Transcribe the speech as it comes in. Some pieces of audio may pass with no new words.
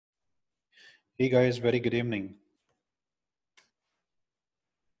Hey guys, very good evening.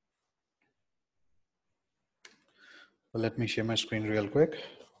 Well, let me share my screen real quick.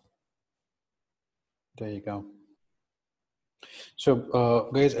 There you go. So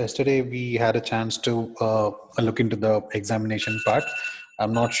guys, yesterday we had a chance to look into the examination part.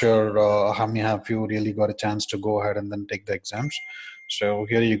 I'm not sure how many of you really got a chance to go ahead and then take the exams. So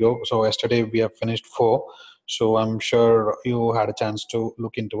here you go. So yesterday we have finished 4. So I'm sure you had a chance to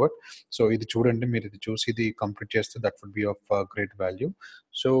look into it. So ఇది చూడండి, మీరు ఇది చూసి ఇది complete చేస్తే that would be of great value.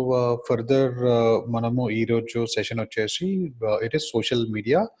 So further మనము ఈ రోజు సెషన్ వచ్చేసి it is social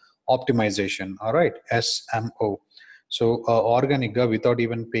media optimization. All right, SMO. So organic without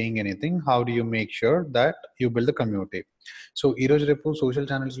even paying anything, how do you make sure that you build a community? So ఈ రోజు రేపు social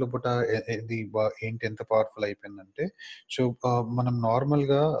channels లో పూట ఇది ఏంటి ఎంత పవర్ఫుల్ అయిపోయిందంటే, సో మనం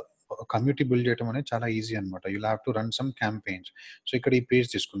నార్మల్గా కమ్యూనిటీ బిల్డ్ చేయడం అనేది చాలా ఈజీ అనమాట. You'll have to run some campaigns. So ఇక్కడ ఈ పేజ్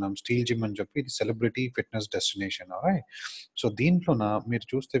తీసుకుందాం, స్టీల్ జిమ్ అని చెప్పి, ఇది సెలబ్రిటీ ఫిట్నెస్ డెస్టినేషన్. సో దీంట్లోన మీరు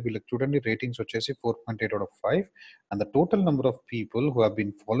చూస్తే వీళ్ళకి చూడండి రేటింగ్స్ వచ్చేసి 4.8/5 and the total number of people who have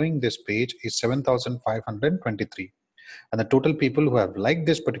been following this page is 7,523. And the total people who have liked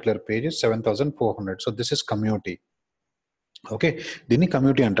this particular page is 7,400. So this is community. Okay, దీన్ని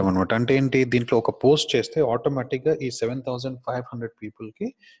community అంటాం అనమాట. అంటే ఏంటి, దీంట్లో ఒక post చేస్తే ఆటోమేటిక్గా ఈ 7,500 పీపుల్కి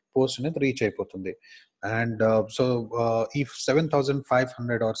పోస్ట్ అనేది రీచ్ అయిపోతుంది. అండ్ సో ఈ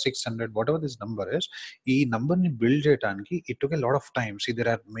 7,500 or 600 what ever this number is, ఈ నంబర్ని బిల్డ్ చేయడానికి it took a lot of time. See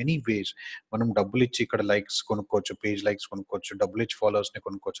there are many ways. మనం డబ్బులు ఇచ్చి ఇక్కడ లైక్స్ కొనుక్కోవచ్చు, పేజ్ లైక్స్ కొనుక్కోవచ్చు, డబ్బులు ఇచ్చి ఫాలోవర్స్ని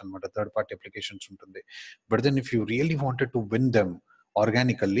కొనుక్కోవచ్చు అనమాట. థర్డ్ పార్టీ అప్లికేషన్స్ ఉంటుంది. But then if you really wanted to win them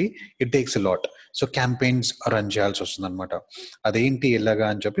organically it takes a lot. So campaigns run చేయాల్సి వస్తుంది అనమాట. అదేంటి ఎలాగా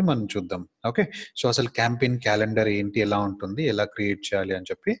అని చెప్పి మనం చూద్దాం. ఓకే, సో అసలు క్యాంపెయిన్ క్యాలెండర్ ఏంటి, ఎలా ఉంటుంది, ఎలా క్రియేట్ చేయాలి అని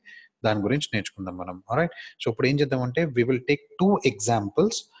చెప్పి దాని గురించి నేర్చుకుందాం మనం. ఆల్రైట్, సో ఇప్పుడు ఏం చేద్దామంటే we will take 2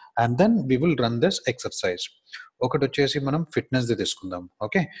 examples and then we will run this exercise. ఒకటి వచ్చేసి మనం ఫిట్నెస్ ది తీసుకుందాం.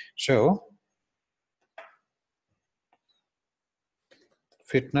 Okay, so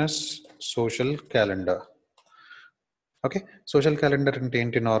fitness social calendar. Okay, social calendar అంటే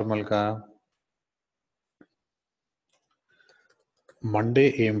ఏంటి, నార్మల్గా మండే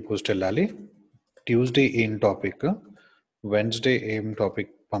ఏం పోస్ట్ వెళ్ళాలి, ట్యూస్డే ఏం టాపిక్, వెన్స్డే ఏం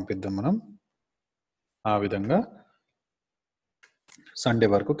టాపిక్ పంపిద్దాం మనం, ఆ విధంగా సండే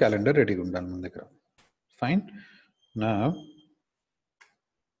వరకు క్యాలెండర్ రెడీగా ఉండాలి మన దగ్గర. ఫైన్. నా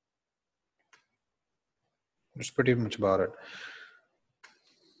it's pretty much about it.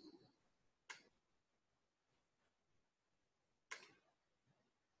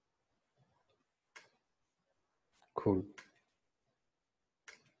 Cool.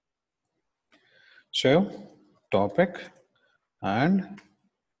 So topic and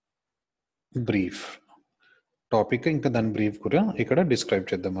brief. Topic ఇంకా దాని బ్రీఫ్ కూడా ఇక్కడ డిస్క్రైబ్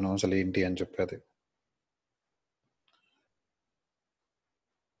చేద్దాం మనం అసలు ఏంటి అని చెప్పేది.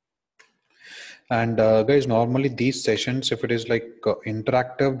 And guys, normally these sessions, if it is like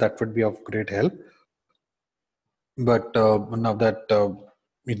interactive, that would be of great help. But now that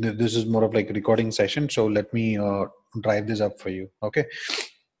this is more of like a recording session, so let me drive this up for you. Okay.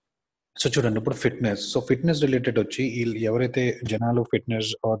 So చూడండి, ఇప్పుడు fitness. So fitness related వచ్చి ఎవరైతే జనాలు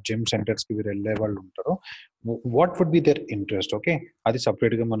fitness or gym సెంటర్స్కి మీరు వెళ్ళే వాళ్ళు ఉంటారో, what would be their interest? Okay, అది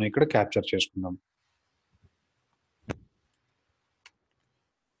సపరేట్గా మనం ఇక్కడ క్యాప్చర్ చేసుకుందాం.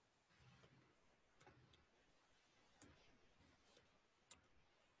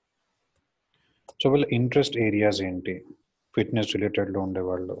 సో వీళ్ళ ఇంట్రెస్ట్ ఏరియాస్ ఏంటి ఫిట్నెస్ రిలేటెడ్లో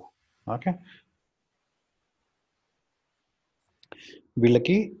ఉండేవాళ్ళు? ఓకే,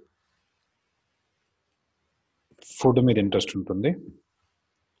 వీళ్ళకి ఫుడ్ మీద ఇంట్రెస్ట్ ఉంటుంది.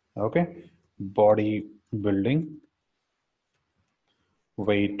 Okay, body building,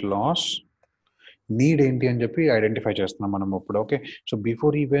 weight loss, need ఏంటి అని చెప్పి ఐడెంటిఫై చేస్తున్నాం మనం ఇప్పుడు. Okay, so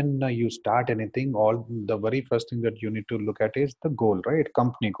before even you start anything, all the very first thing that you need to look at is the goal, right?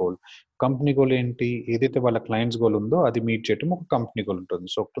 Company goal. Company goal ఏంటి? ఏదైతే వాళ్ళ clients goal ఉందో అది మీట్ చేయడం ఒక కంపెనీ గోల్ ఉంటుంది.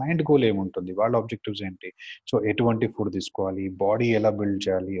 So client goal ఏముంటుంది, వాళ్ళ ఆబ్జెక్టివ్స్ ఏంటి? సో ఎటువంటి ఫుడ్ తీసుకోవాలి, బాడీ ఎలా బిల్డ్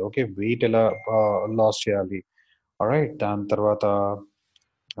చేయాలి, ఓకే, వెయిట్ ఎలా లాస్ చేయాలి, రైట్? దాని తర్వాత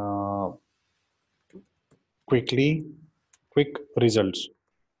క్విక్ రిజల్ట్స్,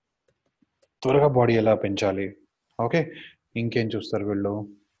 త్వరగా బాడీ ఎలా పెంచాలి. ఓకే, ఇంకేం చూస్తారు వీళ్ళు?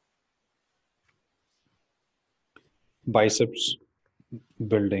 Biceps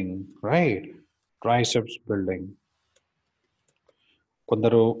building, right? Triceps building.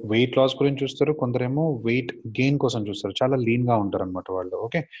 కొందరు వెయిట్ లాస్ గురించి చూస్తారు, కొందరేమో వెయిట్ గెయిన్ కోసం చూస్తారు, చాలా లీన్గా ఉంటారు అనమాట వాళ్ళు.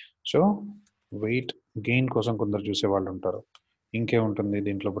 ఓకే, సో వెయిట్ గెయిన్ కోసం కొందరు చూసే వాళ్ళు ఉంటారు. ఇంకేముంటుంది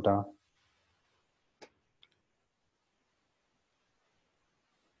దీంట్లో పుట?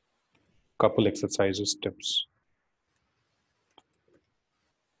 couple exercises tips.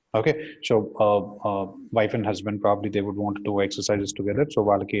 Okay, so wife and husband probably they would want to do exercises together, so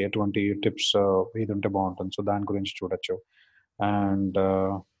వాళ్ళకి ఎటువంటి tips ఇది ఉంటే బాగుంటుంది, సో దాని గురించి చూడొచ్చు. And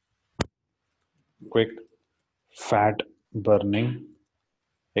quick fat burning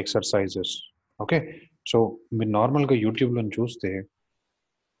exercises. Okay, so మీరు నార్మల్గా యూట్యూబ్లో చూస్తే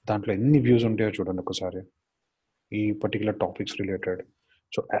దాంట్లో ఎన్ని వ్యూస్ ఉంటాయో చూడండి ఒకసారి ఈ particular topics related.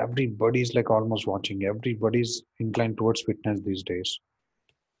 So everybody is like almost watching, everybody is inclined towards fitness these days.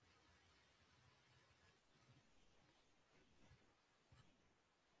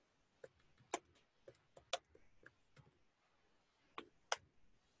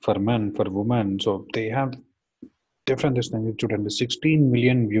 For men, for women, so they have different this thing. Children, 16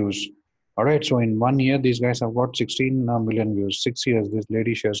 million views. All right, so in 1 year these guys have got 16 million views. 6 years this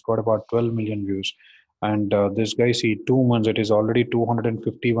lady, she has got about 12 million views. And this guy, see, 2 months it is already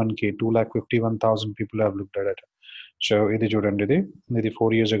 251k, 251,000 people have looked at it. So ఇది చూడండి, ఇది 4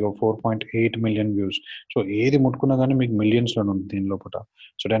 years ago 4.8 million views. So ఏది ముట్టుకున్నా కానీ మీకు మిలియన్స్లో ఉంది దీని లోపల.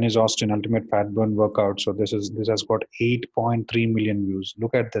 So den is Austin ultimate fat burn work out. So this has got 8.3 million views.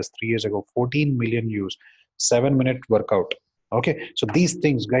 Look at this, 3 years ago 14 million views, 7-minute workout. Okay, so these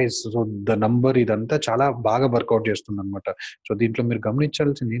things guys, so the number ఇదంతా చాలా బాగా work out చేస్తుంది అనమాట. So దీంట్లో మీరు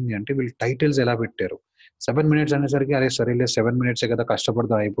గమనించాల్సింది ఏంటి అంటే వీళ్ళు టైటిల్స్ ఎలా పెట్టారు. 7 minutes అనేసరికి అరే సరేలే 7 minutes కదా,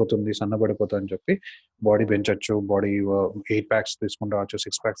 కష్టపడతా అయిపోతుంది, సన్నబడిపోతా అని చెప్పి బాడీ పెంచచ్చు, బాడీ 8 packs తీసుకుని రావచ్చు,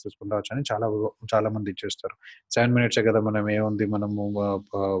 6 packs తీసుకుని రావచ్చు అని చాలా మంది ఇచ్చేస్తారు. 7 minutes కదా, మనం ఏముంది, మనము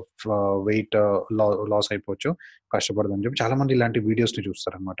వెయిట్ లాస్ అయిపోవచ్చు, కష్టపడదని చెప్పి చాలా మంది ఇలాంటి వీడియోస్ ని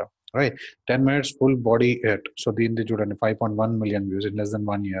చూస్తారు అనమాట. Right, 10 minutes full body hit. So దీన్ని చూడండి 5.1 million views in less than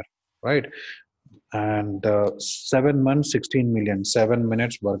 1 year. Right, and 7 months 16 million, 7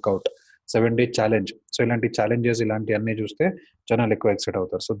 minutes work out, 7-day challenge. So ఇలాంటి ఛాలెంజెస్ ఇలాంటి అన్ని చూస్తే జనాలు ఎక్కువ ఎక్సైట్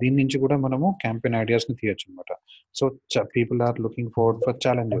అవుతారు. సో దీని నుంచి కూడా మనము క్యాంపెయిన్ ఐడియాస్ ని తీయచ్చు అనమాట. So people are looking forward for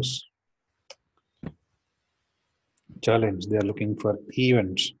challenges. Challenge, they are looking for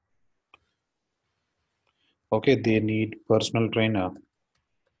events. Okay, they need personal trainer.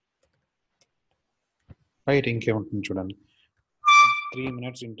 Right, ఇంకేముంటుంది చూడండి, 3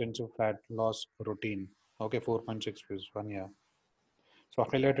 minutes intensive fat loss routine. Okay, 4.6 views 1 year. So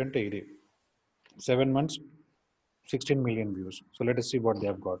highlight అంటే ఇది 7 months 16 million views. So let us see what they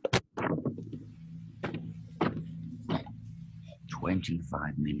have got.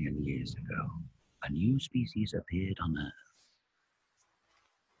 25 million years ago, a new species appeared on Earth.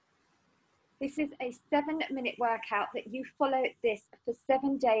 This is a 7-minute workout that you follow this for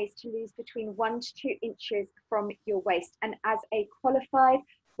 7 days to lose between 1 to 2 inches from your waist. And as a qualified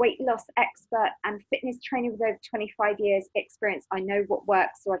weight loss expert and fitness trainer with over 25 years experience, I know what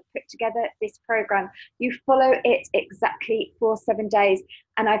works. So I've put together this program. You follow it exactly for 7 days.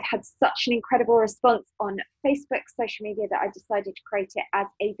 And I've had such an incredible response on Facebook, social media, that I decided to create it as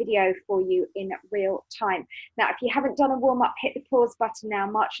a video for you in real time. Now, if you haven't done a warm up, hit the pause button now,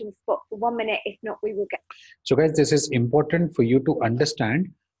 march on the spot for 1 minute. If not, we will get. So guys, this is important for you to understand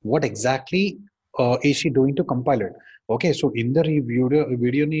what exactly is she doing to compile it. Okay, so ఇందరు ఈ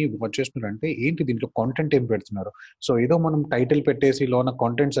వీడియోని watch చేస్తున్నారంటే ఏంటి, దీంట్లో content ఏం పెడుతున్నారు. So ఏదో మనం title పెట్టేసి లోన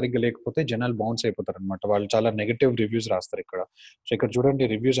కాంటెంట్ సరిగ్గా లేకపోతే జనాలు బౌన్స్ అయిపోతారు అనమాట, వాళ్ళు చాలా నెగటివ్ రివ్యూస్ రాస్తారు ఇక్కడ. సో ఇక్కడ చూడండి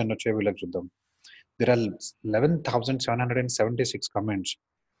రివ్యూస్ ఎన్ని వచ్చాయి వీళ్ళకి చూద్దాం. there are 11,776 comments.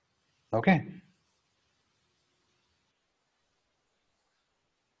 Okay,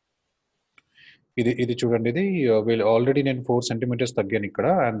 ఇది చూడండి, ఇది వీళ్ళు ఆల్రెడీ నేను 4 centimeters తగ్గాను ఇక్కడ,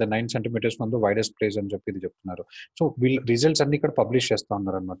 and 9 centimeters from the widest place అని చెప్పి ఇది చెప్తున్నారు. సో వీళ్ళు రిజల్ట్స్ అన్ని ఇక్కడ పబ్లిష్ చేస్తా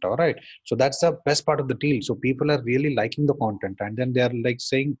ఉన్నారు అనమాట. Right, so that's the best part of the deal. So people are really liking the content and then they are like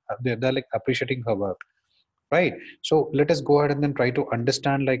saying, they are like appreciating her work. Right, so let us go ahead and then try to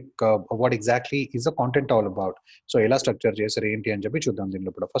understand like what exactly is the content all about. So ela structure చేసారు ఏంటి అని చెప్పి చూద్దాం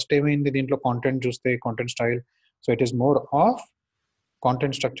దీంట్లో కూడా. First ఏమైంది దీంట్లో content చూస్తే, content style, so it is more of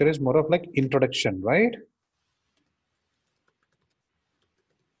content structure is more of like introduction, right?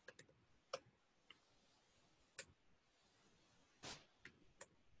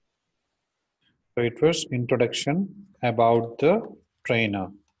 So it was introduction about the trainer.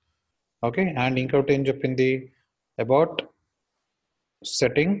 Okay, and ఇంకోటి ఏం చెప్పింది about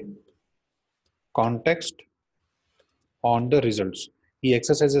setting context on the results. ఈ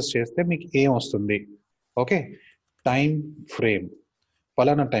exercises చేస్తే మీకు ఏం వస్తుంది. Okay, time frame,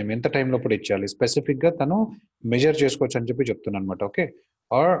 పలానా time, ఎంత టైం లోపల ఇచ్చాలి, స్పెసిఫిక్ గా తను మెజర్ చేసుకోవచ్చు అని చెప్పి చెప్తున్నాను అనమాట. Okay,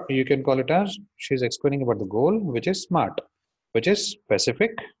 are you can call it as she is explaining about the goal which is smart, which is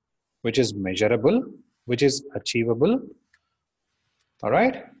specific, which is measurable, which is achievable. All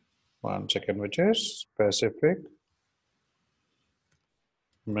right, one second, which is specific,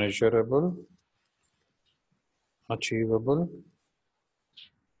 measurable, achievable,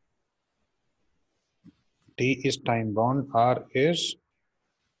 T is time bound, R is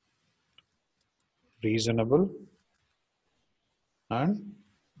reasonable and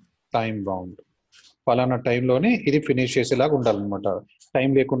time bound. ఫలానా టైంలోనే ఇది finish చేసేలాగా ఉండాలన్నమాట. Time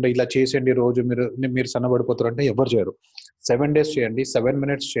లేకుండా ఇలా చేసేయండి రోజు మీరు సన్నబడిపోతారు అంటే ఎవరు చేయరు. 7 days చేయండి, 7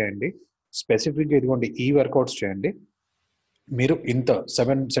 minutes చేయండి, స్పెసిఫిక్గా ఇదిగోండి ఈ వర్కౌట్స్ చేయండి, మీరు ఇంత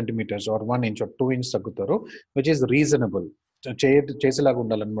 7 centimeters or 1 inch or 2 inch తగ్గుతారు, విచ్ ఈస్ రీజనబుల్. చేసేలాగా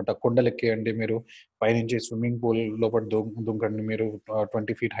ఉండాలన్నమాట. కొండలెక్కేయండి, మీరు పైనుంచి స్విమ్మింగ్ పూల్ లోపల దుంకండి మీరు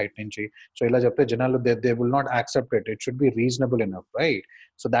 20 feet హైట్ నుంచి. సో ఇలా చెప్తే జనాలు they will not accept it. It should be reasonable enough, right?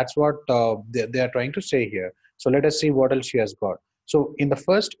 So that's what they are trying to say here. So let us see what else she has got. So in the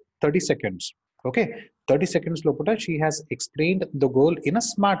first 30 seconds, okay, 30 seconds lopata she has explained the goal in a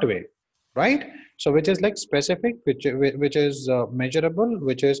smart way, right? So which is like specific, which is measurable,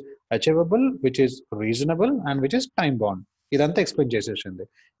 which is achievable, which is reasonable, and which is time bound. ఇదంతా explain చేసేసింది.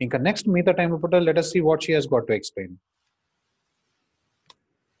 ఇంకా next మిగతా time పూట let us see what she has got to explain.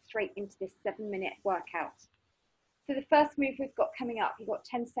 Straight into this 7-minute workout. So the first move we've got coming up, you've got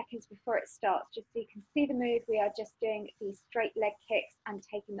 10 seconds before it starts. Just so you can see the move, we are just doing these straight leg kicks and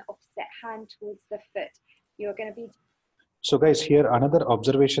taking the opposite hand towards the foot. You're going to be... So guys, here another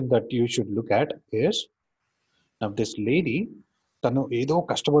observation that you should look at is, now this lady, తను ఏదో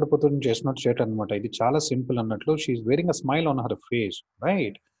కష్టపడిపోతుంది చేసినట్టు చేయటం అనమాట. ఇది చాలా simple అన్నట్లు. She is wearing a smile on her face,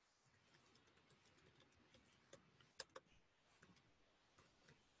 right?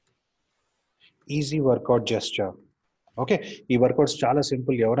 Easy work out gesture. Okay, ఈ workouts చాలా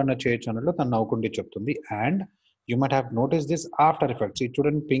సింపుల్, ఎవరైనా చేయొచ్చు అన్నట్లు తను నవ్వుకుంటే చెప్తుంది. And you might have notice this after effects. ఇది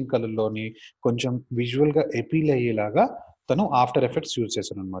చూడండి, పింక్ కలర్లోని కొంచెం విజువల్గా అపీల్ అయ్యేలాగా తను ఆఫ్టర్ ఎఫెక్ట్స్ యూజ్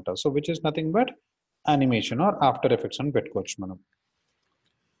చేశాను అనమాట. So which is nothing but animation are after effects అని పెట్టుకోవచ్చు మనం.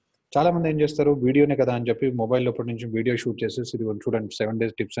 చాలా మంది ఏం చేస్తారు, వీడియోనే కదా అని చెప్పి మొబైల్ లోపల నుంచి వీడియో షూట్ చేసేసి ఇది చూడండి 7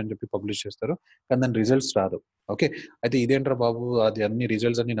 days టిప్స్ అని చెప్పి పబ్లిష్ చేస్తారు, కానీ దాని రిజల్ట్స్ రాదు. ఓకే, అయితే ఇదేంట్రా బాబు, అది అన్ని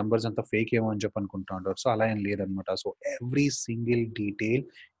రిజల్ట్స్ అన్ని నెంబర్స్ అంతా ఫేక్ ఏమో అని చెప్పి అనుకుంటా ఉంటారు. సో అలా ఏం లేదనమాట. So every single detail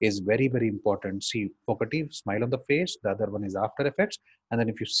is very very important. C, ఒకటి smile on the face, the other one is after effects. And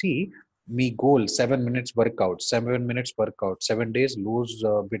then if you see me goal 7 minutes work out, 7 minutes work out, 7 days loose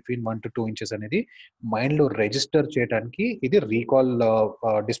between 1 to 2 inches అనేది మైండ్లో register చేయడానికి ఇది recall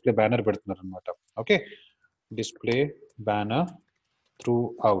display banner పెడుతున్నారు అనమాట. Okay, display banner through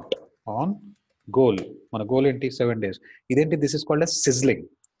out on goal. మన goal ఏంటి, 7 days. ఇదేంటి, this is called as sizzling.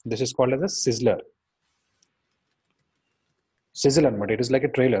 This is called as a sizzler. సిజిల్ అనమాట. It is like a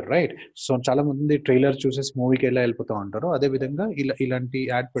trailer, right? So చాలా మంది ట్రైలర్ చూసేసి మూవీకి ఎలా వెళ్ళిపోతూ ఉంటారు, అదే విధంగా ఇలాంటి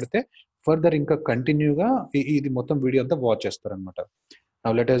యాడ్ పెడితే ఫర్దర్ ఇంకా కంటిన్యూగా ఇది మొత్తం వీడియో అంతా వాచ్ చేస్తారనమాట.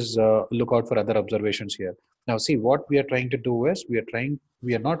 Now let us look out for other observations here. Now see, what we are trying to do is we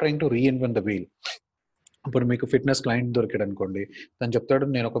are not trying to reinvent the wheel. ఇప్పుడు మీకు ఫిట్నెస్ క్లయింట్ దొరికాడు అనుకోండి, తను చెప్తాడు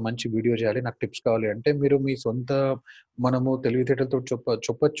నేను ఒక మంచి వీడియో చేయాలి, నాకు టిప్స్ కావాలి అంటే మీరు మీ సొంత మనము తెలివితేటలతో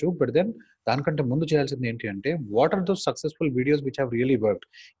చెప్పొచ్చు. బట్ దెన్ దానికంటే ముందు చేయాల్సింది ఏంటి అంటే, what are those successful videos which have really worked.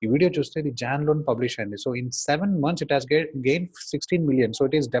 ఈ వీడియో చూస్తే ఇది జాన్లో పబ్లిష్ అయింది. So in 7 months it has gain 16 million. So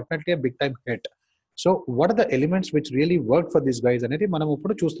it is definitely big time hit. So what are the elements which really work for this guys అనేది మనం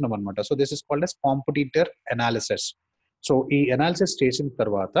ఇప్పుడు చూస్తున్నాం అనమాట. So this is called as competitor analysis. So ఈ analysis చేసిన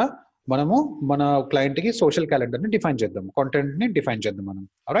తర్వాత మనము మన క్లయింట్ కి సోషల్ క్యాలెండర్ ని డిఫైన్ చేద్దాం, కాంటెంట్ ని డిఫైన్ చేద్దాం మనం.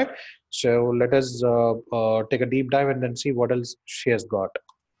 Alright, so let us take a deep dive and then see what else she has got.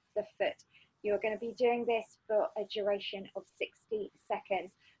 The foot. You're going to be doing this for a duration of 60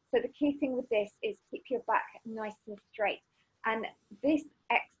 seconds. So the key thing with this is keep your back nice and straight. And this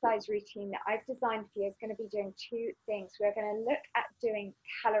exercise routine that I've designed for you is going to be doing 2 things. We're going to look at doing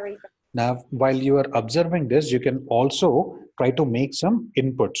calories. Now, while you are observing this, you can also try to make some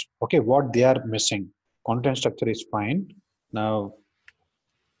inputs. Okay, what they are missing. Content structure is fine. Now,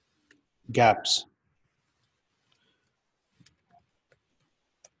 gaps.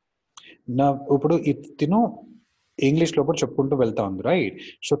 Now, ఇప్పుడు తిను English లోపల చెప్పుకుంటూ వెళ్తా ఉంది, right?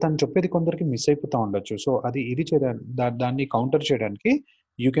 So తను చెప్పేది కొందరికి miss అయిపోతూ ఉండొచ్చు. సో అది ఇది దాన్ని కౌంటర్ చేయడానికి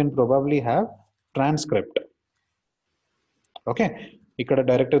you can ప్రొబాబ్లీ have transcript. Okay, ఇక్కడ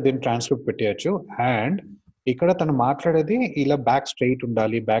డైరెక్ట్ దీన్ని ట్రాన్స్క్రిప్ట్ పెట్టేయచ్చు. అండ్ ఇక్కడ తను మాట్లాడేది ఇలా బ్యాక్ స్ట్రైట్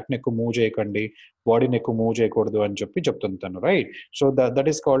ఉండాలి, బ్యాక్ నెక్ మూవ్ చేయకండి, బాడీ నెక్ మూవ్ చేయకూడదు అని చెప్పి చెప్తుంది తను, right? So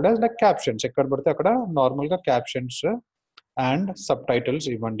that is called as like captions. ఎక్కడ పడితే అక్కడ నార్మల్గా క్యాప్షన్స్ అండ్ సబ్ టైటిల్స్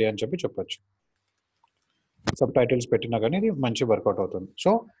ఇవ్వండి అని చెప్పి చెప్పొచ్చు. సబ్ టైటిల్స్ పెట్టినా కానీ ఇది మంచి వర్కౌట్ అవుతుంది.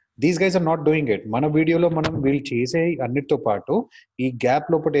 So these guys are not doing it. మన వీడియోలో మనం వీళ్ళు చేసే అన్నిటితో పాటు ఈ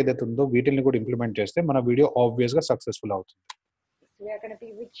గ్యాప్ లోపల ఏదైతే ఉందో వీటిని కూడా ఇంప్లిమెంట్ చేస్తే మన వీడియో ఆబ్వియస్ గా సక్సెస్ఫుల్ అవుతుంది. We are going to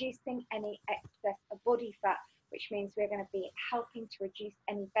be reducing any excess body fat which means we're going to be helping to reduce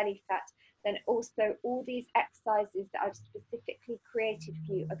any belly fat. Then also all these exercises that I've specifically created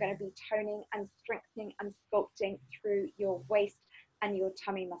for you are going to be toning and strengthening and sculpting through your waist and your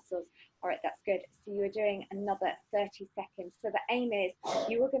tummy muscles. All right, that's good. So you're doing another 30 seconds. So the aim is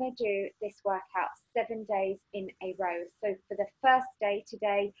you are going to do this workout 7 days in a row. So for the first day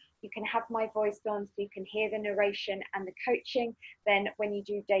today, you can have my voice on so you can hear the narration and the coaching. Then when you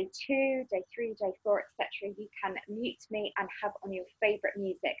do day 2, day 3, day 4, etc., you can mute me and have on your favorite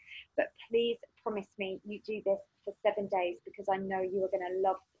music. But please promise me you do this for 7 days, because I know you are going to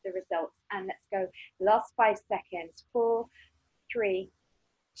love the results. And let's go. Last 5 seconds. 4, 3,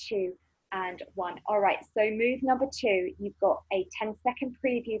 2, and 1. All right, so move number 2, you've got a 10-second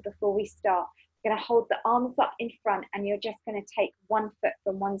preview before we start. You're going to hold the arms up in front, and you're just going to take one foot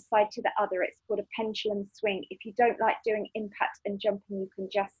from one side to the other. It's called a pendulum swing. If you don't like doing impact and jumping, you can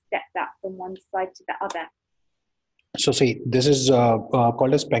just step that from one side to the other. So see, this is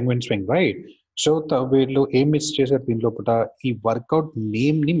called as penguin swing, right? So వీళ్ళు ఏం miss చేశారు దీని లోపల, ఈ work out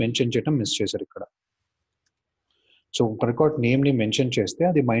name ని mention చేయడం miss చేశారు ఇక్కడ. సో వర్కౌట్ నేమ్ ని మెన్షన్ చేస్తే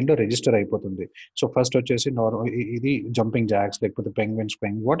అది మైండ్ లో రిజిస్టర్ అయిపోతుంది. సో ఫస్ట్ వచ్చేసి ఇది జంపింగ్ జాక్స్, లేకపోతే penguin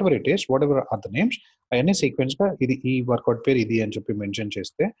swing, what ever it is, what ever are the names, అవన్నీ సీక్వెన్స్ గా ఇది ఈ వర్కౌట్ పేరు ఇది అని చెప్పి మెన్షన్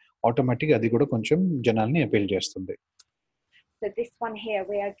చేస్తే ఆటోమేటిక్ అది కూడా కొంచెం జనాల్ని అపీల్ చేస్తుంది. So this one here,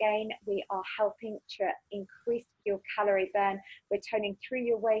 we are helping to increase your calorie burn. We're toning through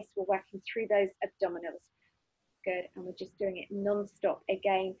your waist. We're working through those abdominals. Good. And we're just doing it non-stop.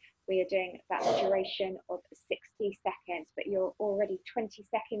 Again, we are doing about a duration of 60 seconds, but you're already 20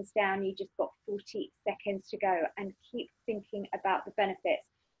 seconds down. You just got 40 seconds to go, and keep thinking about the benefits.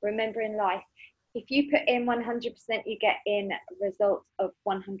 Remember, in life, if you put in 100%, you get in results of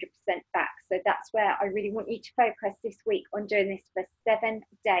 100% back. So that's where I really want you to focus this week on doing this for 7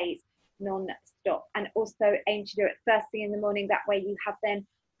 days non-stop, and also aim to do it first thing in the morning. That way you have then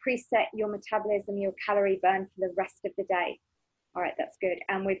preset your metabolism, your calorie burn for the rest of the day. All right, that's good.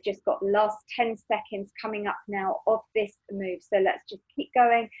 And we've just got last 10 seconds coming up now of this move. So let's just keep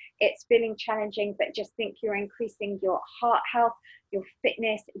going. It's feeling challenging, but just think you're increasing your heart health, your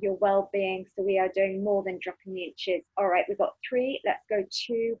fitness, your well-being. So we are doing more than dropping the inches. All right, we've got 3. Let's go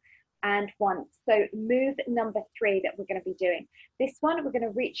 2 and 1. So move number 3 that we're going to be doing. This one, we're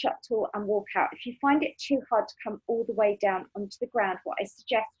going to reach up tall and walk out. If you find it too hard to come all the way down onto the ground, what I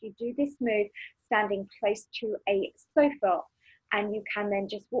suggest you do this move standing close to a sofa, and you can then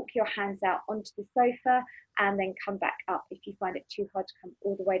just walk your hands out onto the sofa and then come back up if you find it too hard to come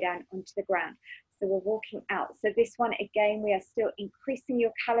all the way down onto the ground. So we're walking out. So this one, again, we are still increasing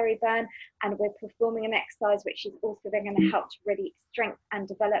your calorie burn, and we're performing an exercise which is also then going to help to really strengthen and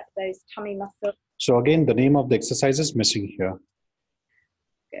develop those tummy muscles. So again, the name of the exercise is missing here.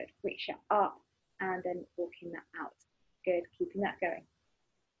 Good. Reach it up and then walking that out. Good. Keeping that going.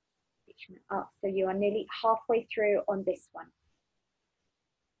 Reaching it up. So you are nearly halfway through on this one.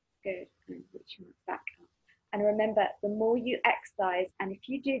 Good. And reaching it back up. And remember, the more you exercise, and if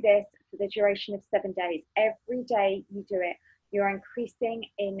you do this for the duration of 7 days, every day you do it, you're increasing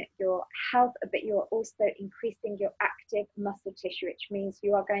in your health, but you're also increasing your active muscle tissue, which means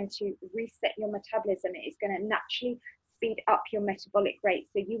you are going to reset your metabolism. It is going to naturally speed up your metabolic rate.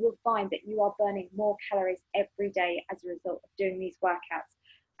 So you will find that you are burning more calories every day as a result of doing these workouts.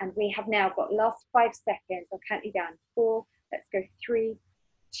 And we have now got last 5 seconds. I'll count you down. 4, let's go 3,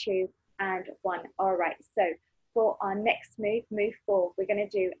 2, and 1. All right, so for our next move, move 4, we're going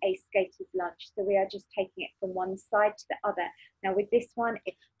to do a skater's lunge. So we are just taking it from one side to the other. Now with this one,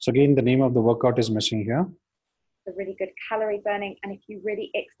 so again, the name of the workout is missing here. A really good calorie burning, and if you really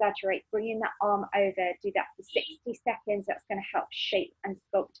exaggerate, bringing that arm over, do that for 60 seconds. That's going to help shape and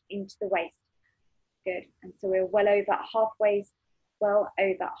sculpt into the waist. Good. And so we're well over halfway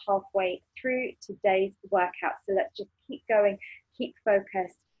through today's workout. So let's just keep going, keep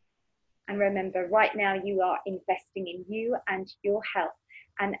focused. And remember, right now you are investing in you and your health.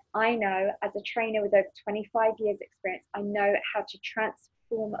 And I know, as a trainer with over 25 years experience, I know how to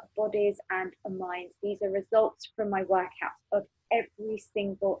transform bodies and minds. These are results from my workouts of every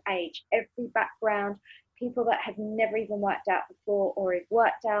single age, every background, people that have never even worked out before, or have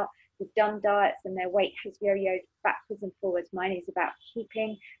worked out, who've done diets and their weight has yo-yoed backwards and forwards. Mine is about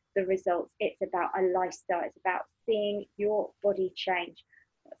keeping the results. It's about a lifestyle. It's about seeing your body change.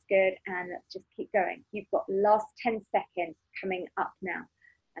 That's good. And let's just keep going. You've got last 10 seconds coming up now.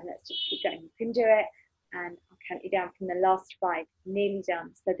 And let's just keep going. You can do it. And I'll count you down from the last 5. Nearly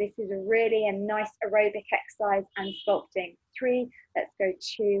done. So this is a really nice aerobic exercise and sculpting. 3, let's go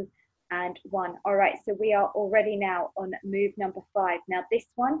 2 and 1. All right, so we are already now on move number 5. Now this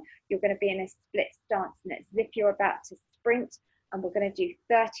one, you're going to be in a split stance, and it's as if you're about to sprint, and we're going to do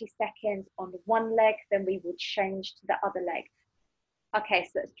 30 seconds on one leg, then we will change to the other leg. Okay,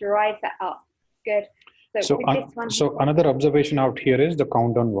 so let's drive that up. Good. So with this one, so another observation out here is the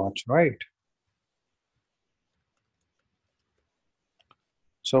countdown watch, right?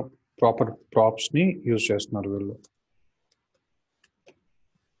 So proper props ni use chestunnarru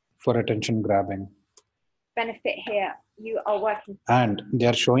for attention grabbing. benefit here, you are working. And they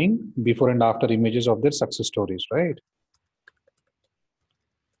are showing before and after images of their success stories, right?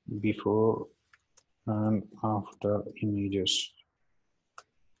 Before and after images.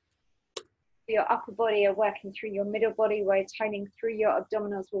 Your upper body are working through your middle body. We're toning through your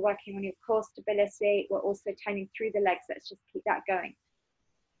abdominals. We're working on your core stability. We're also toning through the legs. Let's just keep that going.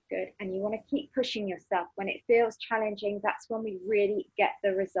 Good. And you want to keep pushing yourself. When it feels challenging, that's when we really get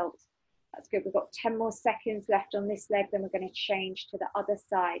the results. That's good. We've got 10 more seconds left on this leg. Then we're going to change to the other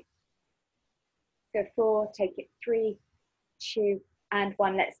side. Go 4, take it 3, 2, and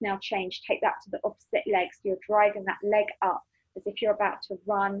 1. Let's now change. Take that to the opposite leg. So you're driving that leg up as if you're about to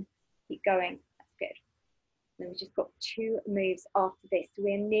run. Keep going. That's good. And we've just got 2 moves after this. So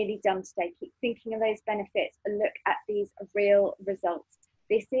we're nearly done today. Keep thinking of those benefits and look at these real results.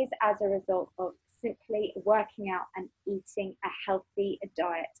 This is as a result of simply working out and eating a healthy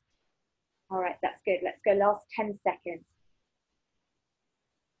diet. All right, that's good. Let's go last 10 seconds.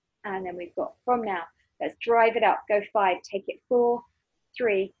 And then we've got from now, let's drive it up. Go 5, take it 4,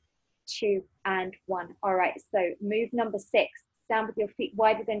 3, 2, and 1. All right, so move number 6. Stand with your feet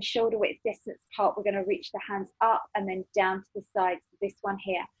wider than shoulder width distance apart. We're going to reach the hands up and then down to the sides. This one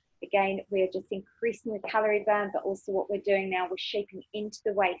here. Again, we're just increasing the calorie burn, but also what we're doing now, we're shaping into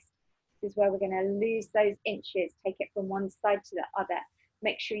the waist. This is where we're going to lose those inches. Take it from one side to the other.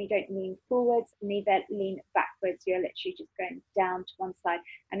 Make sure you don't lean forwards, neither lean backwards. You're literally just going down to one side.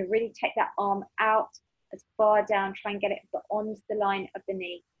 And really take that arm out as far down. Try and get it onto the line of the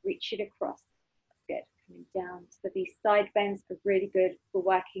knee. Reach it across. Good. Coming down. So these side bends are really good for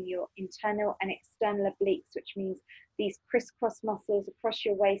working your internal and external obliques, which means these crisscross muscles across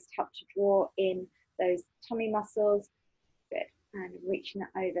your waist help to draw in those tummy muscles. Good. And reaching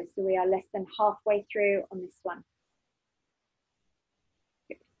that over. So we are less than halfway through on this one.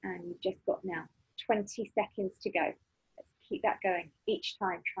 Good. And you've just got now 20 seconds to go. Let's keep that going. Each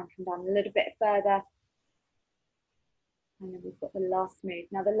time, try and come down a little bit further. And then we've got the last move.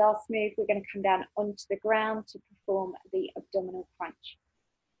 Now the last move, we're going to come down onto the ground to perform the abdominal crunch.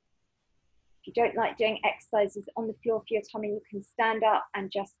 If you don't like doing exercises on the floor for your tummy, you can stand up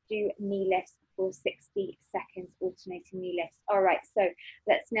and just do knee lifts for 60 seconds, alternating knee lifts. All right, so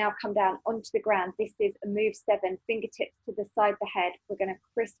let's now come down onto the ground. This is move 7, fingertips to the side of the head. We're going to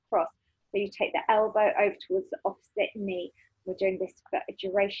crisscross. So you take the elbow over towards the opposite knee. We're doing this for a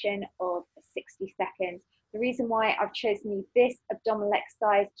duration of 60 seconds. The reason why I've chosen you this abdominal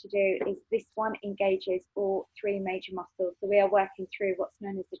exercise to do is this one engages all 3 major muscles. So we are working through what's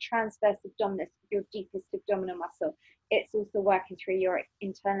known as the transverse abdominis, your deepest abdominal muscle. It's also working through your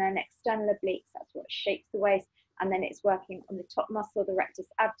internal and external obliques. That's what shapes the waist. And then it's working on the top muscle, the rectus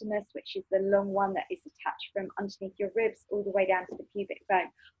abdominis, which is the long one that is attached from underneath your ribs all the way down to the pubic bone.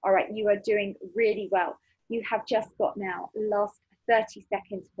 All right, you are doing really well. You have just got now last 30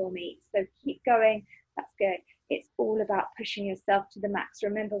 seconds for me. So keep going. That's good. It's all about pushing yourself to the max.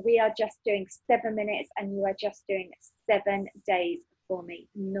 Remember, we are just doing 7 minutes and you are just doing 7 days for me,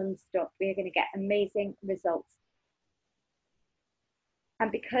 non-stop. We are going to get amazing results. And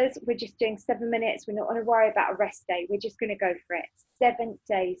because we're just doing 7 minutes, we're not going to worry about a rest day. We're just going to go for it. 7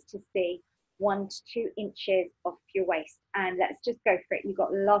 days to see 1 to 2 inches off your waist. And let's just go for it. You've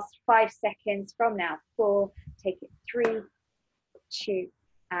got the last 5 seconds from now. 4, take it 3, 2,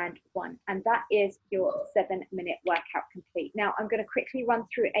 and 1. And that is your 7-minute workout complete. Now I'm going to quickly run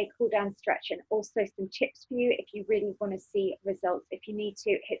through a cool down stretch and also some tips for you if you really want to see results. If you need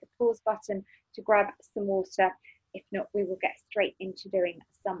to, hit the pause button to grab some water. If not, we will get straight into doing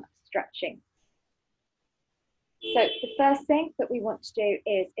some stretching. So the first thing that we want to do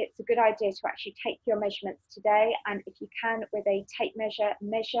is, it's a good idea to actually take your measurements today, and if you can, with a tape measure,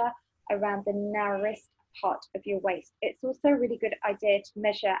 measure around the narrowest part of your waist. It's also a really good idea to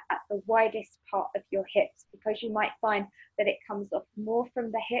measure at the widest part of your hips, because you might find that it comes off more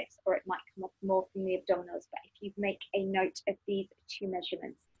from the hips or it might come off more from the abdominals. But if you make a note of these 2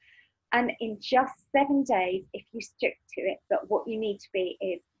 measurements, and in just 7 days, if you stick to it, but what you need to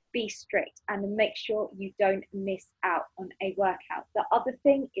be strict and make sure you don't miss out on a workout. The other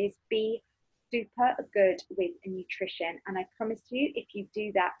thing is be super good with nutrition. And I promise you, if you do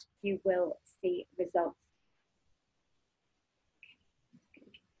that, you will see results.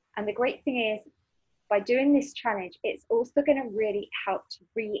 And the great thing is, by doing this challenge, it's also going to really help to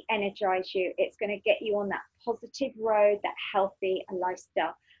re-energize you. It's going to get you on that positive road, that healthy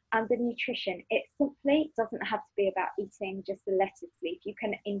lifestyle. And the nutrition, it simply doesn't have to be about eating just a lettuce leaf. You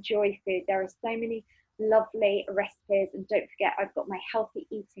can enjoy food. There are so many lovely recipes, and don't forget, I've got my healthy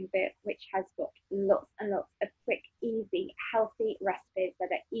eating book, which has got lots and lots of quick, easy, healthy recipes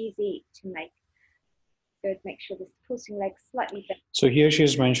that are easy to make. Good, make sure the supporting leg slightly bent. So here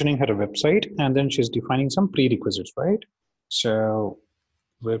she's mentioning her website, and then she's defining some prerequisites, right? So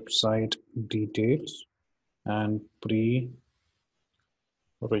website details and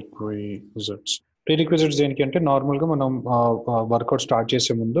prerequisites. Prerequisites దేనికి అంటే నార్మల్గా మనం workout start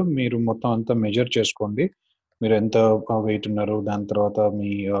చేసే ముందు మీరు మొత్తం అంతా measure చేసుకోండి. మీరు ఎంత వెయిట్ ఉన్నారు, దాని తర్వాత మీ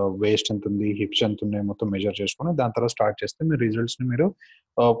వేస్ట్ ఎంత ఉంది, హిప్స్ ఎంత ఉన్నాయి, మొత్తం మెజర్ చేసుకొని దాని తర్వాత స్టార్ట్ చేస్తే మీ రిజల్ట్స్ని మీరు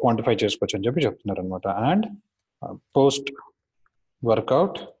క్వాంటిఫై చేసుకోవచ్చు అని చెప్పి చెప్తున్నారు అనమాట. And post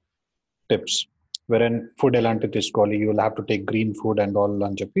workout tips wherein food elanti తీసుకోవాలి, you will have to take green food and all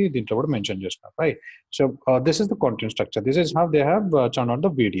అని చెప్పి దీంట్లో కూడా మెన్షన్ చేస్తున్నారు, right? So this is the content structure. This is how they have turned out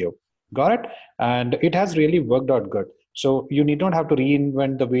the video. Got it? And it has really worked out good. So you need not have to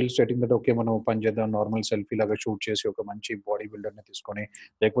reinvent the wheel stating that okay మనం పని చేద్దాం, normal selfie లాగా shoot చేసి ఒక మంచి body బిల్డర్ని తీసుకొని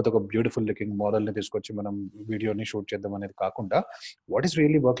లేకపోతే ఒక బ్యూటిఫుల్ లుకింగ్ మోడల్ని తీసుకొచ్చి మనం వీడియోని షూట్ చేద్దాం అనేది కాకుండా what is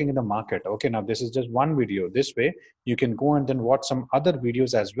really working in the market. Okay, now this is just one video. This way you can go and then watch some other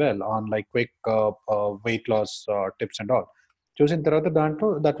videos as well on like quick weight loss tips and all. చూసిన తర్వాత దాంట్లో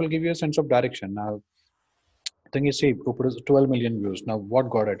that will give you a sense of direction. Now thing is, see, 12 million views. Now what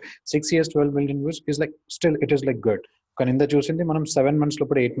got it? 6 years 12 million views is like, still it is like good. కానీ ఇంత చూసింది మనం 7 months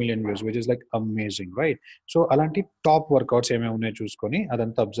లోపల 8 million views, which is like amazing, right? So అలాంటి top workouts ఏమేమి ఉన్నాయో చూసుకొని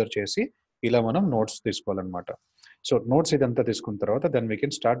అదంతా అబ్జర్వ్ చేసి ఇలా మనం నోట్స్ తీసుకోవాలన్నమాట. సో నోట్స్ ఇదంతా తీసుకున్న తర్వాత then we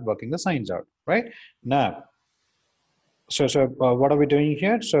can start working the signs out, right? Now so what are we doing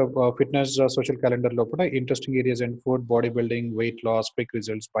here? So fitness social calendar lopata interesting areas and food, bodybuilding, weight loss, quick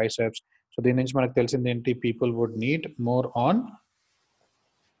results, biceps. So దీని నుంచి మనకు తెలిసింది ఏంటి? People would need more on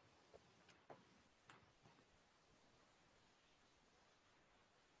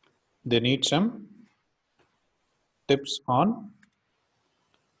they need some tips on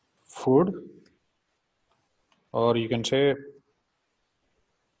food, or you can say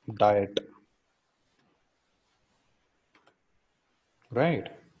diet, right?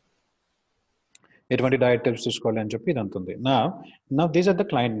 ఎటువంటి diet tips తీసుకోవాలి అని చెప్పి ఇదంతా ఉంది. నా these are the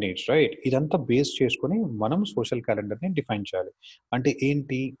client needs, right? ఇదంతా బేస్ చేసుకొని మనం సోషల్ క్యాలెండర్ని డిఫైన్ చేయాలి. అంటే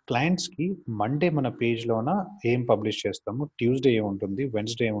ఏంటి, క్లయింట్స్కి మండే మన పేజ్లోన ఏం పబ్లిష్ చేస్తాము, ట్యూస్డే ఏముంటుంది,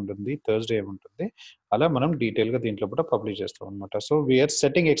 వెన్స్డే ఏముంటుంది, థర్స్డే ఏముంటుంది, అలా మనం డీటెయిల్గా దీంట్లో కూడా పబ్లిష్ చేస్తాం అనమాట. So we are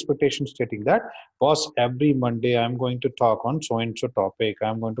setting expectation stating that boss every Monday I'm going to talk on so and so topic,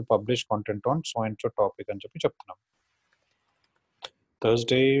 I'm going to publish content on so and so topic అని చెప్పి చెప్తున్నాం.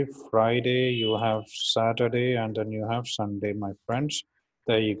 Thursday, Friday, you have Saturday, and then you have Sunday, my friends.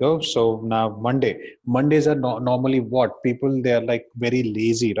 There you go. So now Mondays are normally what? People, they are like very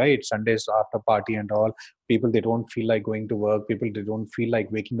lazy, right? Sundays after party and all. People, they don't feel like going to work. People, they don't feel like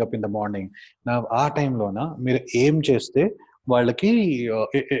waking up in the morning. Now, our time lo na, meer aim cheste, వాళ్ళకి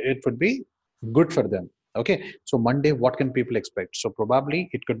it would be good for them. Okay. So Monday, what can people expect? So probably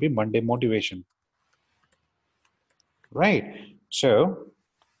it could be Monday motivation. Right. So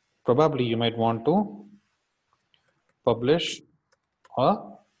probably you might want to publish a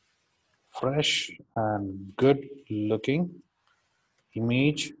fresh and good looking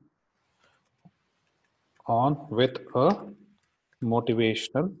image on with a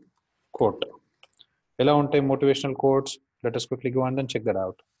motivational quote. Ela untai motivational quotes? Let us quickly go and then check that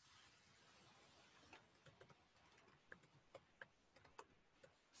out.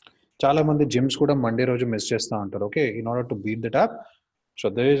 చాలా మంది gyms కూడా Monday రోజు miss చేస్తూ ఉంటారు. Okay, in order to beat that up, so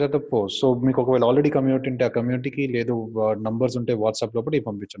there is at the post. So మీకు ఒకవేళ already community ఉంటే ఆ కమ్యూనిటీకి లేదు నంబర్స్ ఉంటే వాట్సాప్ లోపల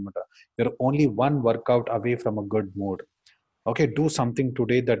పంపించనమాట. You're only one work out away from a good mood. Okay, do something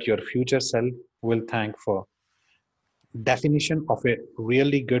today that your future self will thank for. Definition of a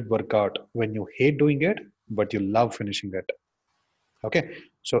really good workout: when you hate doing it but you love finishing it. Okay,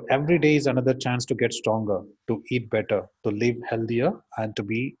 so every day is another chance to get stronger, to eat better, to live healthier, and to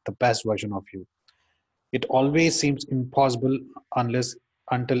be the best version of you. It always seems impossible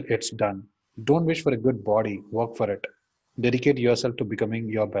until it's done. Don't wish for a good body, work for it. Dedicate yourself to becoming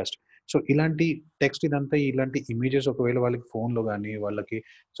your best. So ఇలాంటి text ఇదంతా ఇలాంటి images ఒకవేళ వాళ్ళకి ఫోన్లో కానీ వాళ్ళకి,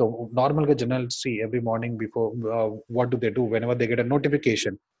 so నార్మల్గా general see every morning before what do they do when ever they get a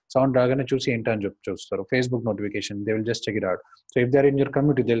notification, sound రాగానే చూసి ఏంటి అని చెప్పి చూస్తారు. Facebook notification, they will just check it out. So if they are in your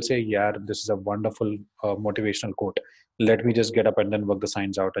community, they will say యార్ this is a wonderful motivational coat, let me just get up and then work the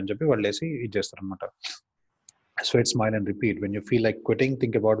science out అని చెప్పి వాళ్ళు వేసి ఇది చేస్తారు అనమాట. Sweat, smile, and repeat. When you feel like quitting,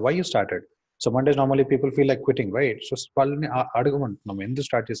 think about why you started. So Mondays normally people feel like quitting, right? So వాళ్ళని అడగమంటున్నాం, ఎందుకు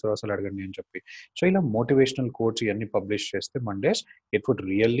start చేస్తారో అసలు అడగండి అని చెప్పి. సో ఇలా మోటివేషనల్ కోట్స్ ఇవన్నీ పబ్లిష్ చేస్తే Mondays it would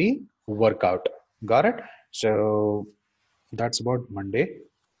really work out. Got it? So that's about Monday.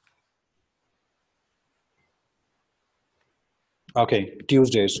 Okay,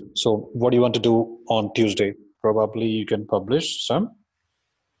 Tuesdays. So what do you want to do on Tuesday? Probably you can publish some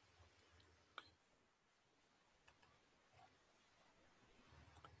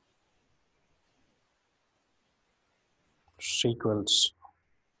sequels.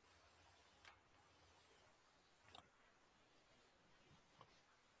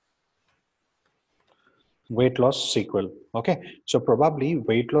 Weight loss sequel. Okay, so probably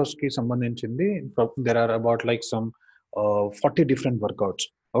weight loss ki sambandhinchindi there are about like some 40 different workouts.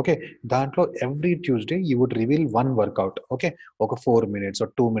 Okay, దాంట్లో every Tuesday you would reveal one workout. Okay, ఒక 4 minutes or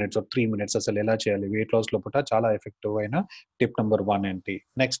 2 minutes or 3 minutes అసలు ఎలా చేయాలి weight loss లోపల చాలా effective అయిన tip number 1 ఏంటి.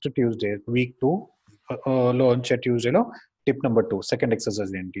 Next Tuesday week 2 లో వచ్చే ట్యూస్డేలో టిప్ నెంబర్ 2 సెకండ్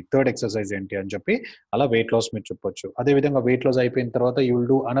ఎక్సర్సైజ్ ఏంటి, థర్డ్ ఎక్సర్సైజ్ ఏంటి అని చెప్పి అలా వెయిట్ లాస్ మీరు చెప్పొచ్చు. అదే విధంగా వెయిట్ లాస్ అయిపోయిన తర్వాత you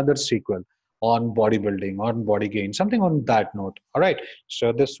will do another sequel on bodybuilding, on body gain, something on that note. All right, so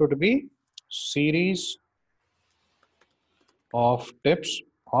this would be series of tips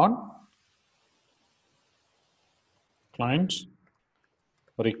on clients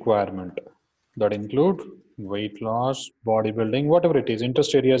requirement that include weight loss, bodybuilding, whatever it is,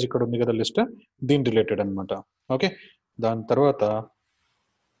 interest areas ikkada undi kada list din related anamata. Okay, dan tarvata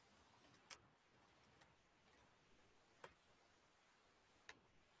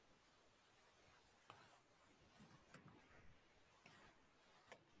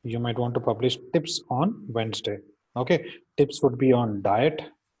you might want to publish tips on Wednesday. Okay, tips would be on diet,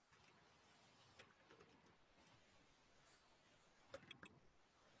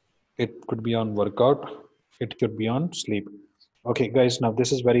 it could be on workout, it could be on sleep. Okay guys, now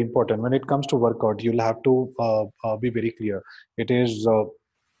this is very important. When it comes to workout, you'll have to be very clear. It is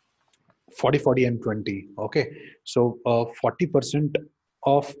 40 40 and 20. Okay, so 40%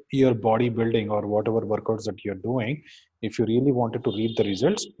 of your body building or whatever workouts that you're doing, if you really wanted to reap the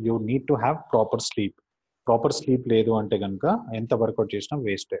results, you need to have proper sleep. Proper sleep లేదు అంటే కనుక ఎంత work out చేసినా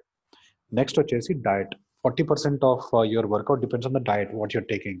వేస్టే. Next వచ్చేసి diet. 40% of your work out depends on the diet what you're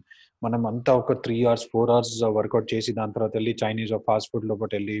taking. మనం అంతా ఒక 3 hours 4 hours వర్కౌట్ చేసి దాని తర్వాత వెళ్ళి చైనీస్ ఫాస్ట్ ఫుడ్ లోపల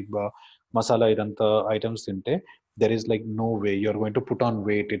వెళ్ళి మసాలా ఇదంతా ఐటమ్స్ తింటే there is like no way you're going to put on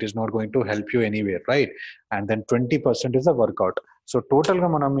weight. It is not going to help you anywhere, right? And then 20% is the workout. So total ga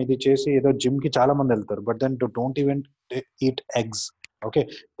manam idi chesi edo gym ki chaala mandi veltaru, but then don't even eat eggs. Okay,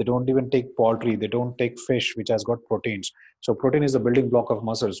 they don't even take poultry, they don't take fish which has got proteins. So protein is the building block of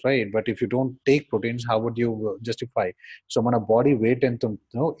muscles, right? But if you don't take proteins, how would you justify? So mana body weight ent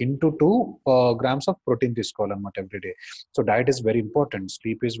untundo into 2 grams of protein తీసుకోవాలన్నమాట every day. So diet is very important,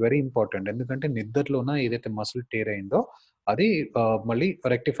 sleep is very important. ఎందుకంటే నిద్రలోన ఏదైతే muscle tear అయిందో అది మళ్ళీ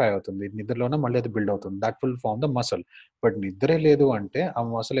rectify అవుతుంది, నిద్రలోన మళ్ళీ అది build అవుతుంది, that will form the muscle. But నిద్రే లేదు అంటే ఆ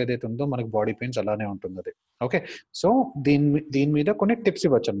మసిల్ ఏదైతే ఉందో మనకి బాడీ పెయిన్స్ అలానే ఉంటుంది అది. ఓకే, సో దీని మీద కొన్ని టిప్స్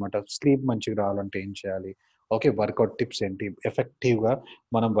ఇవ్వచ్చు అనమాట. స్లీప్ మంచిగా రావాలంటే ఏం చేయాలి, ఓకే, వర్కౌట్ టిప్స్ ఏంటి, ఎఫెక్టివ్గా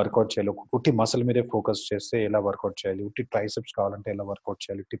మనం వర్కౌట్ చేయాలి, ఉట్టి మసిల్ మీదే ఫోకస్ చేస్తే ఎలా వర్కౌట్ చేయాలి, ఉట్టి ట్రైసెప్స్ కావాలంటే ఎలా వర్కౌట్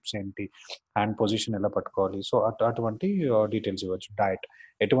చేయాలి, టిప్స్ ఏంటి, హ్యాండ్ పొజిషన్ ఎలా పట్టుకోవాలి, సో అటువంటి డీటెయిల్స్ ఇవ్వచ్చు. డయట్,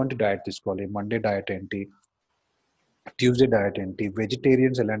 ఎటువంటి డయట్ తీసుకోవాలి, మండే డయట్ ఏంటి, ట్యూస్డే డయట్ ఏంటి,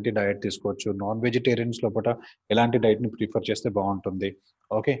 వెజిటేరియన్స్ ఎలాంటి డయట్ తీసుకోవచ్చు, నాన్ వెజిటేరియన్స్ లోపల ఎలాంటి డైట్ని ప్రిఫర్ చేస్తే బాగుంటుంది.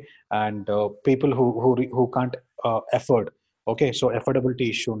 Okay, and people who can't afford, okay, so affordability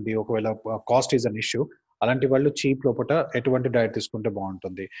issue ఉంది, ఒకవేళ కాస్ట్ ఈజ్ అన్ ఇష్యూ, అలాంటి వాళ్ళు చీప్ లోపల ఎటువంటి డయట్ తీసుకుంటే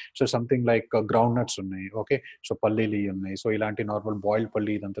బాగుంటుంది. So something like ground nuts ఉన్నాయి, ఓకే, సో పల్లీలు ఉన్నాయి, సో ఇలాంటి నార్మల్ బాయిల్డ్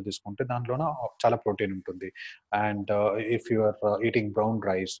పల్లీ ఇదంతా తీసుకుంటే దాంట్లోన చాలా ప్రోటీన్ ఉంటుంది. And if you are eating brown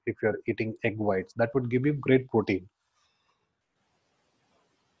rice, if you are eating egg whites, that would give you great protein.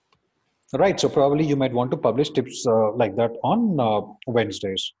 Right, so probably you might want to publish tips like that on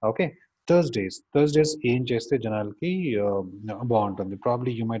Wednesdays. Okay, Thursdays ఏం చేస్తే జనాలకి బాగుంటుంది.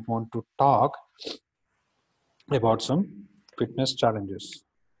 Probably you might want to talk about some fitness challenges.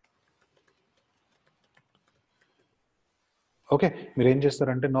 Okay, మీరు ఏం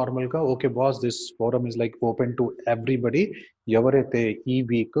చేస్తారంటే నార్మల్గా, okay boss, this forum is like open to everybody. ఎవరైతే ఈ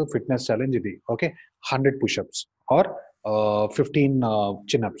వీక్ ఫిట్నెస్ ఛాలెంజ్ ఇది, okay, 100 push-ups are 15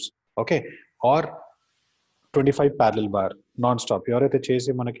 chin-ups, okay, or 25 parallel bar, non stop ఎవరైతే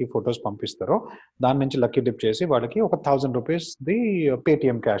చేసి మనకి ఫొటోస్ పంపిస్తారో దాని నుంచి లక్కీ డిప్ చేసి వాళ్ళకి ఒక ₹1000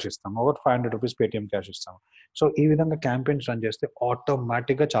 పేటిఎం క్యాష్ ఇస్తాం, ఒక ₹500 పేటిఎం క్యాష్ ఇస్తాం. సో ఈ విధంగా క్యాంపెయిన్స్ రన్ చేస్తే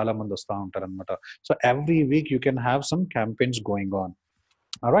ఆటోమేటిక్గా చాలా మంది వస్తూ ఉంటారు అనమాట. So every week you can have some campaigns going on.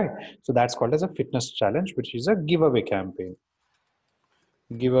 Alright, so that's called as a fitness challenge, which is a giveaway campaign.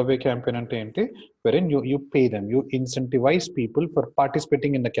 Giveaway campaign ante enti, wherein you pay them, you incentivize people for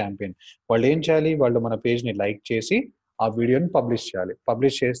participating in the campaign. వాళ్ళు ఏం చేయాలి, వాళ్ళు మన పేజ్ని like చేసి ఆ వీడియోని publish చేయాలి.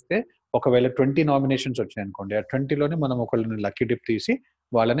 Publish చేస్తే ఒకవేళ 20 నామినేషన్స్ వచ్చాయి అనుకోండి, ఆ 20లోనే మనం ఒకళ్ళని లక్కీ డిప్ తీసి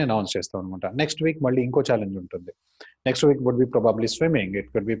వాళ్ళని అనౌన్స్ చేస్తాం అనమాట. నెక్స్ట్ వీక్ మళ్ళీ ఇంకో ఛాలెంజ్ ఉంటుంది. Next week would be probably swimming, it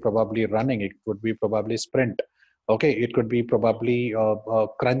could be probably running, it could be probably sprint. Okay, it could be probably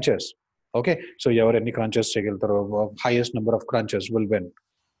crunches. Okay, so ఎవరు ఎన్ని crunches చేయగలుగుతారో, highest number of crunches will win.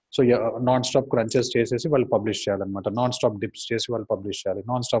 So non stop crunches చేసేసి వాళ్ళు publish చేయాలన్నమాట, non stop dips చేసి వాళ్ళు publish చేయాలి,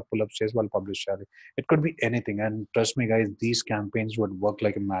 non stop pull-ups చేసి వాళ్ళు పబ్లిష్ చేయాలి. It could be anything, and trust me guys, these campaigns wood work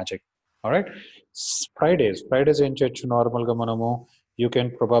like a magic. Alright, Fridays ఏం చేయొచ్చు నార్మల్గా మనము, you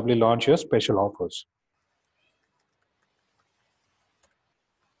can probably launch your special offers.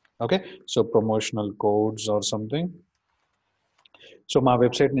 Okay, so promotional codes or something. So మా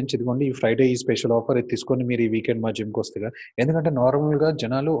website నుంచి ఇదిగోండి, ఈ Friday ఈ special offer ఇది తీసుకొని మీరు ఈ వీకెండ్ మా జిమ్కి వస్తే, ఎందుకంటే నార్మల్గా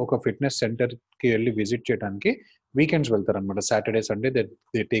జనాలు ఒక ఫిట్నెస్ సెంటర్కి వెళ్ళి విజిట్ చేయడానికి weekends వెళ్తారనమాట, Saturday Sunday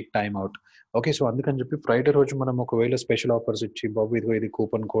they take time out. Okay, so అందుకని చెప్పి ఫ్రైడే రోజు మనం ఒకవేళ స్పెషల్ ఆఫర్స్ ఇచ్చి, బాబు ఇదిగో ఇది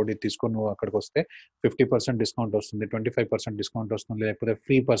కూపన్ కోడ్ ఇది తీసుకొని నువ్వు అక్కడికి వస్తే 50% డిస్కౌంట్ వస్తుంది, 25% డిస్కౌంట్ వస్తుంది, లేకపోతే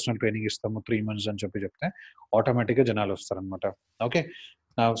ఫ్రీ పర్సనల్ ట్రైనింగ్ ఇస్తాము 3 months అని చెప్పి చెప్తే ఆటోమేటిక్గా జనాలు వస్తారనమాట. Okay,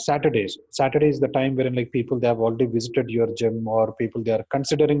 now Saturday is the time wherein like people they have already visited your gym, or people they are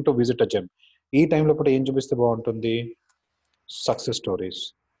considering to visit a gym. ఈ టైంలో కూడా ఏం చూపిస్తే బాగుంటుంది, సక్సెస్ స్టోరీస్.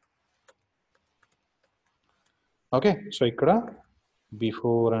 ఓకే, సో ఇక్కడ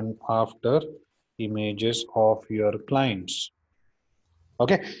before and after images of your clients.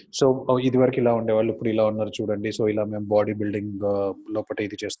 Okay, so ఇది వరకు ఇలా ఉండేవాళ్ళు, ఇప్పుడు ఇలా ఉన్నారు చూడండి. సో ఇలా మేము బాడీ బిల్డింగ్ లోపల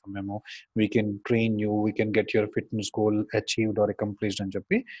ఇది చేస్తాం మేము, we can train you, we can get your fitness goal achieved are accomplished అని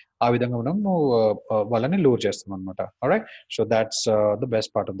చెప్పి ఆ విధంగా మనం వాళ్ళని లూర్ చేస్తాం అనమాట. Alright, so that's the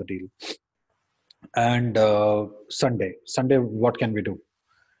best part of the deal. And Sunday what can we do,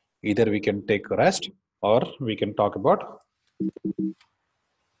 either we can take a rest or we can talk about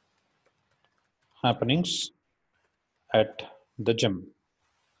happenings at the gym.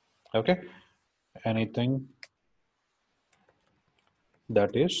 Okay, anything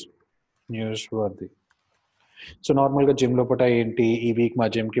that is newsworthy. So నార్మల్గా gym లోపల ఏంటి, ఈ week మా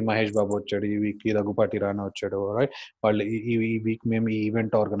జిమ్కి మహేష్ బాబు వచ్చాడు, ఈ వీక్కి దగ్గుపాటి రానా వచ్చాడు, రైట్, వాళ్ళు ఈ వీక్ మేము ఈ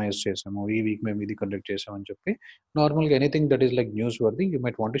ఈవెంట్ ఆర్గనైజ్ చేసాము, ఈ వీక్ మేము ఇది కండక్ట్ చేసాము అని చెప్పి నార్మల్గా anything that is like news worthy you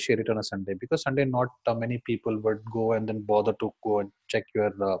might want to share it on a Sunday, because Sunday not many people would go and then bother to go and check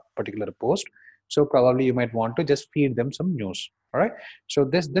your particular post. So probably you might want to just feed them some news. All right, so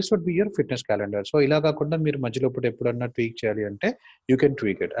this would be your fitness calendar. So ఇలా కాకుండా మీరు మధ్యలో ఎప్పుడన్నా tweak చేయాలి అంటే you can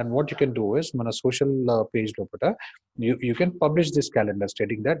tweak it, and what you can do is మన social page లోపల you can publish this calendar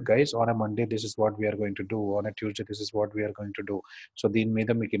stating that guys on a Monday this is what we are going to do, on a Tuesday this is what we are going to do. So దీని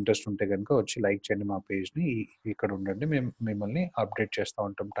మీద మీకు interest ఉంటే కనుక వచ్చి like చేయండి మా పేజ్ని, ఇక్కడ ఉండండి, మేము మిమ్మల్ని అప్డేట్ చేస్తూ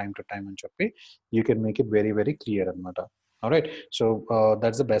ఉంటాం టైం టు టైం అని చెప్పి you can make it very very clear అనమాట. All right, so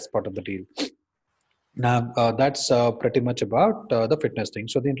that's the best part of the deal. Now that's pretty much about the fitness thing.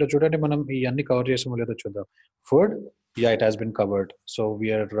 So దీంట్లో చూడండి మనం ఇవన్నీ కవర్ చేసామో లేదో చూద్దాం. Food, yeah, it has been covered. So we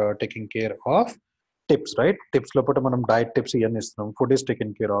are taking care of tips, right? Tips లోపల మనం diet tips ఇవన్నీ ఇస్తున్నాం, food is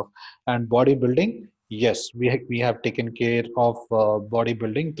taken care of. And body building, yes, we have taken care of body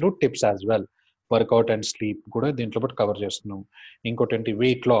building through tips as well. Work out and sleep కూడా దీంట్లో పాటు cover చేస్తున్నాం. ఇంకోటి ఏంటి,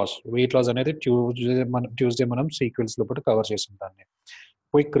 వెయిట్ లాస్ అనేది ట్యూస్డే మనం సీక్వెన్స్ లో పాటు కవర్ చేసిన దాన్ని.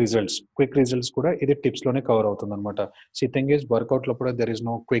 క్విక్ రిజల్ట్స్ కూడా ఇది టిప్స్ లోనే కవర్ అవుతుంది అనమాట. సి థింగ్ ఈస్ వర్కౌట్ లో కూడా there is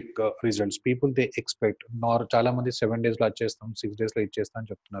no quick results. People they expect చాలా మంది 7 days లో వచ్చేస్తాం, 6 days లో ఇచ్చేస్తాం అని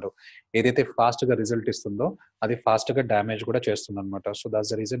చెప్తున్నారు. ఏదైతే ఫాస్ట్ గా రిజల్ట్ ఇస్తుందో అది ఫాస్ట్ గా డ్యామేజ్ కూడా చేస్తుంది అనమాట. So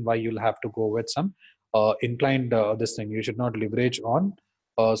that's the reason why you'll have to go with some inclined this thing. You should not leverage on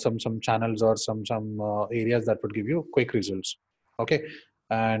some channels or some areas that would give you quick results. Okay,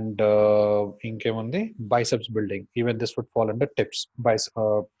 and ఇంకేముంది, biceps building, even this would fall under tips.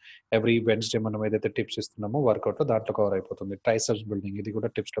 Every Wednesday మనం ఏదైతే tips ఇస్తున్నామో work out లో దాంట్లో cover అయిపోతుంది. Triceps building ఇది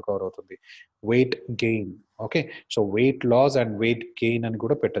కూడా tips లో cover అవుతుంది. Weight gain, okay, so weight loss and weight gain అని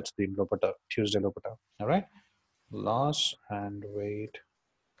కూడా పెట్టచ్చు దీని లోపల, ట్యూస్డే లోపల. Right, loss and weight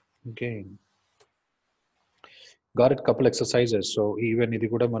gain. Got it, couple exercises. So even ఇది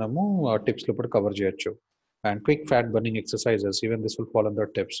కూడా మనము టిప్స్ లో కూడా కవర్ చేయొచ్చు. And quick fat burning exercises, even this will fall under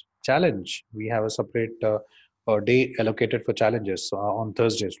tips. Challenge, we have a separate day allocated for challenges on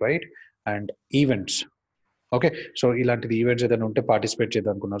Thursdays, right? And events, okay. So ఇలాంటిది events ఏదైనా ఉంటే participate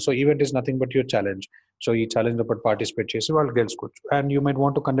చేద్దాం అనుకున్నారు. So event is nothing but your challenge. So ఈ ఛాలెంజ్లో పాటు participate చేసి వాళ్ళు గెలుచుకోవచ్చు. And you might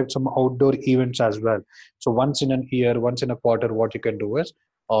want to conduct some outdoor events as well. So once in an year, once in a quarter, what you can do is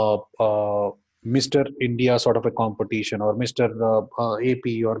Mr. India sort of a competition, or Mr. AP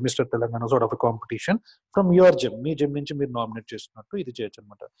or Mr. Telangana sort of a competition from your gym. Me gym నుంచి మీరు nominate చేస్తున్నట్టు ఇది చేయొచ్చు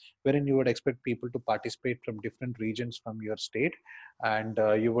అనమాట. wherein you would expect people to participate from different regions from your state, and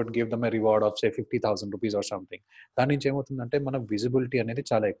you would give them a reward of say 50,000 rupees or something. దాని నుంచి ఏమవుతుందంటే మన విజిబిలిటీ అనేది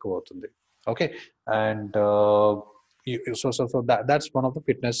చాలా ఎక్కువ అవుతుంది. Okay. And so that's one of the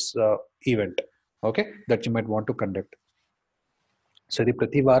fitness event, okay, that you might want to conduct. So ఇది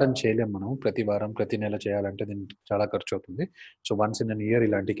ప్రతి వారం చేయలేము మనం. ప్రతి వారం ప్రతి నెల చేయాలంటే దీనికి చాలా ఖర్చు అవుతుంది. So once in an year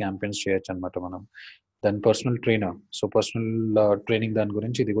ఇలాంటి క్యాంపెయిన్స్ చేయొచ్చు అనమాట మనం. Then personal trainer. So personal training దాని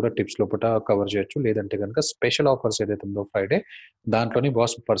గురించి ఇది కూడా టిప్స్ లోపల కవర్ చేయొచ్చు. లేదంటే కనుక స్పెషల్ ఆఫర్స్ ఏదైతే ఉందో ఫ్రైడే, దాంట్లోని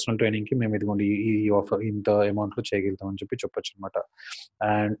బాస్ పర్సనల్ ట్రైనింగ్కి మేము ఇదిగోండి ఈ ఆఫర్ ఇంత అమౌంట్లో చేయగలుగుతాం అని చెప్పొచ్చు అనమాట.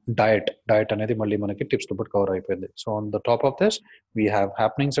 అండ్ డయట్ అనేది మళ్ళీ మనకి టిప్స్ లోపల కవర్ అయిపోయింది. So on the top of this we have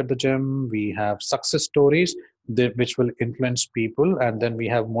happenings at the gym, we have success stories which will influence people, and then we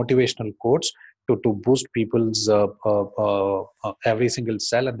have motivational quotes to boost people's every single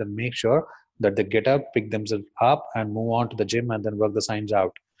cell, and then make sure that they get up, pick themselves up, and move on to the gym, and then work the signs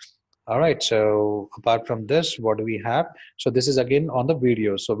out. All right, so apart from this, what do we have? So this is again on the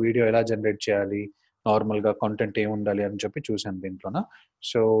video. So video ela generate cheyali, normal ga content em undali ani cheppi chusanu dintlona.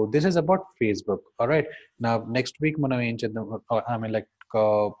 So this is about Facebook. All right, now next week manam em cheddam, I mean like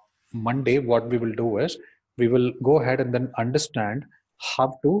Monday, what we will do is we will go ahead and then understand how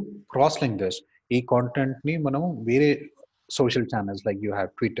to cross-link this. ఈ content ని మనం వేరే social channels like you have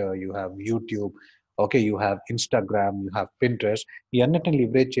Twitter, you have YouTube, okay, you have Instagram, you have Pinterest, ఇవన్నిటిని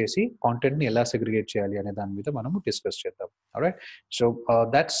leverage చేసి content ని ఎలా segregate చేయాలి అనే దాని మీద మనము డిస్కస్ చేద్దాం. Alright, so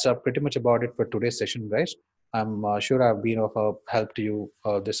that's pretty much about it for today's session, guys. I'm sure I've been of help to you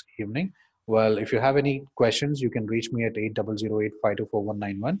this evening. Well, if you have any questions, you can reach me at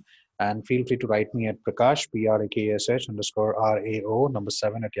 8008524191, and feel free to write me at Prakash, PRAKSH_RAO number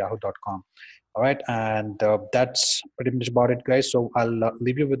 7 at yahoo.com. All right, and that's pretty much about it, guys. So I'll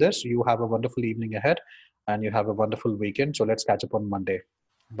leave you with this. You have a wonderful evening ahead, and you have a wonderful weekend. So let's catch up on Monday.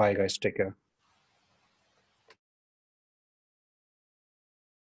 Bye, guys. Take care.